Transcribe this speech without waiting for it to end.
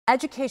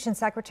Education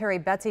Secretary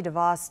Betsy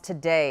DeVos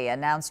today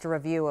announced a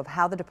review of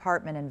how the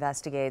department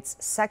investigates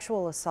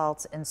sexual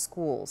assaults in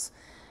schools.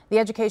 The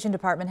Education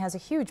Department has a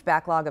huge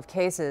backlog of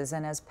cases,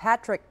 and as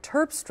Patrick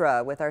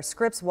Terpstra with our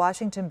Scripps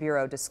Washington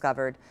Bureau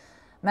discovered,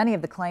 many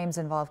of the claims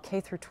involve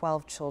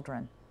K-12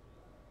 children.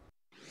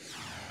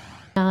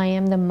 I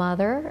am the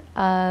mother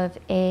of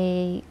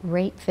a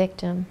rape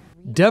victim.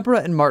 Deborah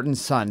and Martin's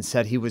son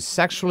said he was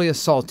sexually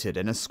assaulted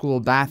in a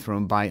school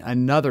bathroom by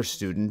another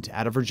student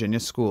at a Virginia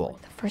school.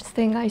 The first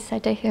thing I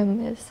said to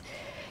him is,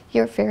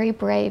 "You're very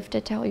brave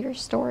to tell your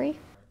story."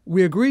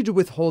 We agreed to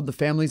withhold the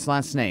family's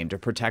last name to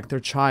protect their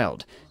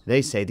child.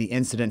 They say the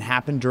incident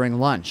happened during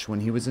lunch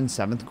when he was in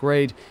 7th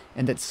grade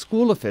and that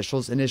school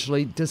officials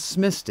initially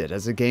dismissed it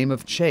as a game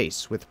of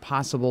chase with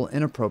possible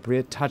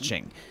inappropriate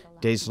touching.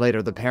 Days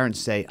later, the parents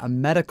say a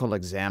medical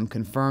exam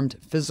confirmed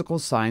physical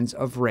signs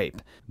of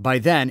rape. By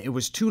then, it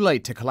was too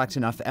late to collect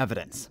enough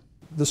evidence.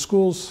 The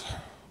schools,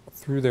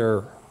 through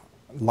their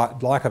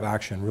lack of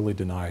action, really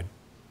denied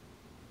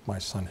my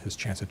son his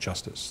chance at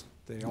justice.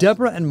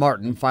 Deborah and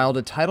Martin filed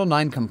a Title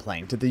IX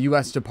complaint at the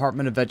U.S.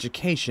 Department of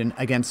Education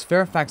against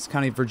Fairfax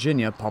County,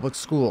 Virginia public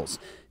schools.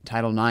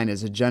 Title IX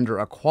is a gender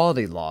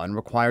equality law and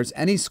requires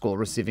any school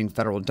receiving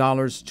federal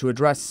dollars to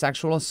address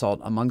sexual assault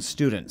among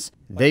students.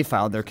 They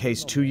filed their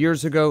case 2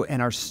 years ago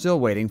and are still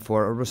waiting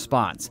for a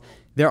response.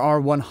 There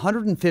are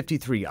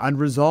 153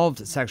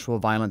 unresolved sexual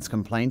violence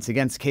complaints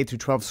against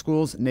K-12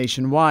 schools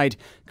nationwide,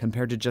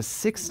 compared to just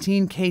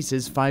 16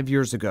 cases 5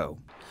 years ago.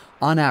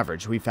 On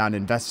average, we found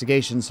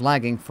investigations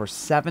lagging for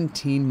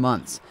 17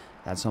 months.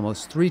 That's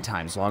almost 3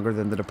 times longer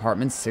than the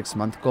department's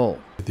 6-month goal.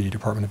 The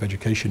Department of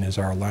Education is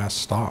our last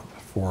stop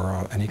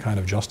for any kind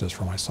of justice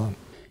for my son.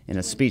 In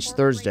a speech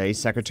Thursday,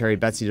 Secretary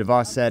Betsy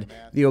DeVos said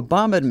the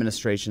Obama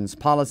administration's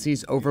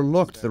policies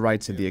overlooked the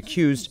rights of the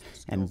accused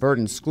and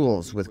burdened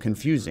schools with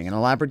confusing and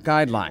elaborate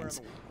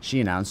guidelines.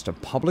 She announced a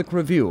public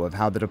review of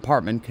how the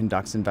department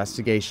conducts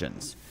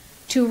investigations.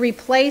 To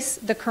replace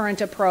the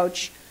current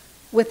approach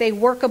with a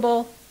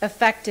workable,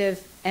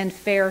 effective, and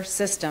fair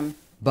system.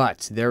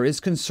 But there is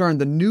concern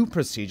the new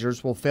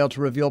procedures will fail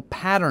to reveal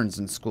patterns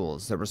in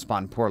schools that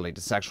respond poorly to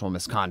sexual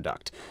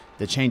misconduct.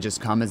 The changes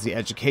come as the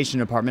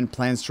Education Department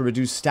plans to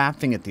reduce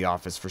staffing at the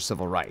Office for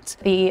Civil Rights.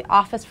 The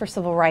Office for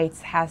Civil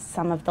Rights has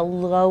some of the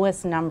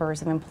lowest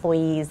numbers of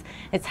employees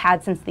it's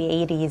had since the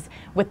 80s,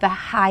 with the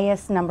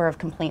highest number of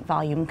complaint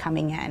volume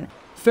coming in.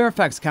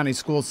 Fairfax County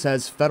Schools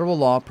says federal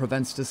law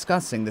prevents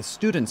discussing the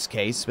student's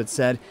case, but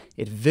said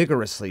it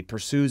vigorously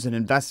pursues and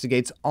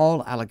investigates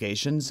all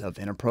allegations of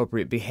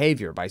inappropriate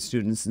behavior by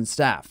students and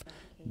staff.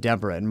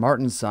 Deborah and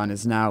Martin's son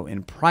is now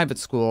in private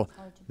school,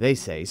 they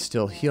say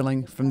still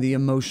healing from the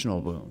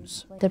emotional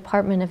wounds. The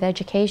Department of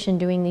Education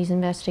doing these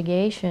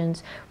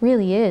investigations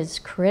really is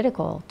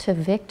critical to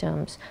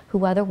victims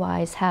who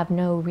otherwise have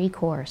no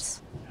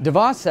recourse.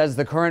 DeVos says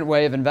the current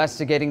way of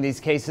investigating these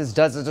cases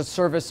does a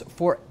disservice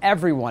for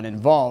everyone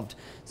involved.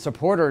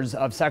 Supporters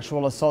of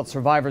sexual assault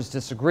survivors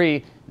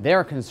disagree.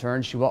 They're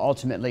concerned she will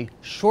ultimately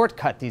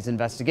shortcut these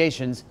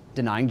investigations,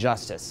 denying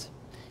justice.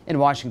 In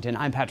Washington,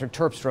 I'm Patrick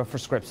Terpstra for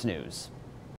Scripps News.